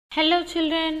Hello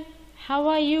children, how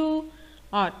are you?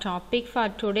 Our topic for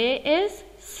today is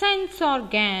sense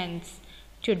organs.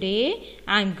 Today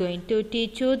I am going to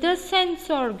teach you the sense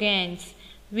organs.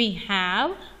 We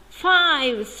have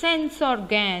 5 sense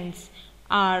organs.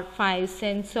 Our 5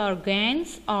 sense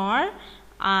organs are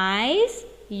eyes,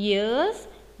 ears,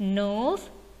 nose,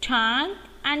 tongue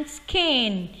and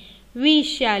skin. We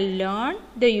shall learn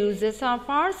the uses of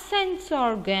our sense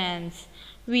organs.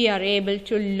 We are able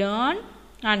to learn,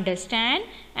 understand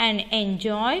and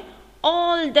enjoy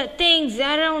all the things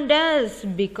around us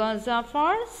because of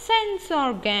our sense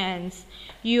organs.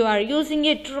 You are using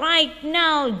it right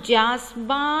now just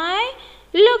by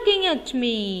looking at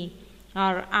me.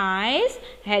 Our eyes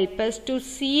help us to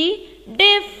see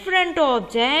different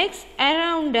objects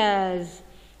around us.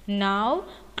 Now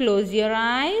close your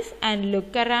eyes and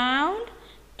look around.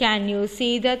 Can you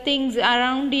see the things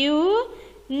around you?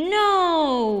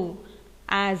 No.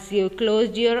 As you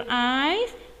closed your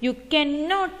eyes, you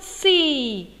cannot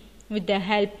see. With the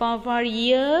help of our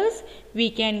ears, we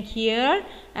can hear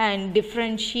and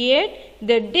differentiate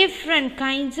the different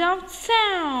kinds of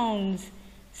sounds.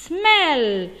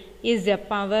 Smell is the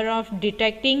power of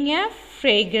detecting a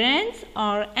fragrance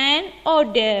or an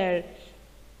odor.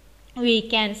 We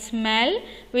can smell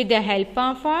with the help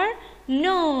of our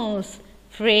nose.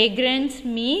 Fragrance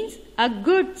means a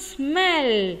good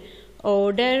smell.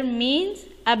 Odor means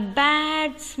a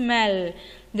bad smell.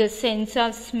 The sense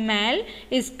of smell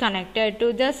is connected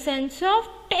to the sense of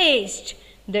taste.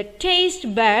 The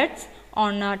taste buds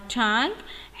on our tongue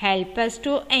help us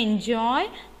to enjoy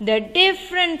the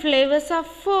different flavors of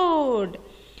food.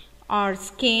 Our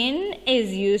skin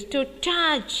is used to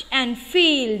touch and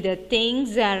feel the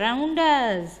things around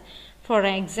us. For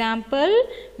example,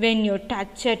 when you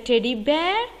touch a teddy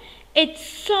bear, it's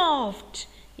soft.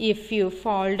 If you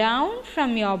fall down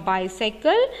from your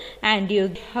bicycle and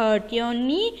you hurt your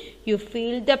knee, you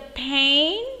feel the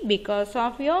pain because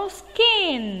of your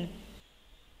skin.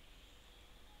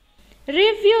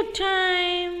 Review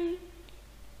time.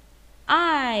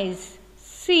 Eyes,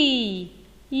 see,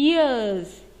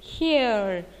 ears,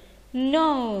 hear,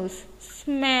 nose,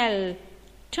 smell,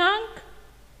 tongue,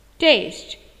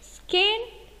 taste, skin,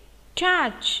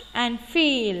 touch and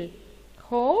feel.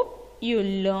 Hope you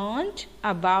learned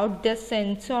about the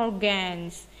sense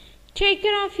organs. Take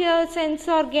care of your sense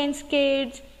organs,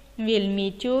 kids. We'll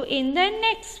meet you in the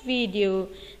next video.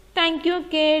 Thank you,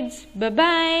 kids.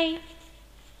 Bye-bye.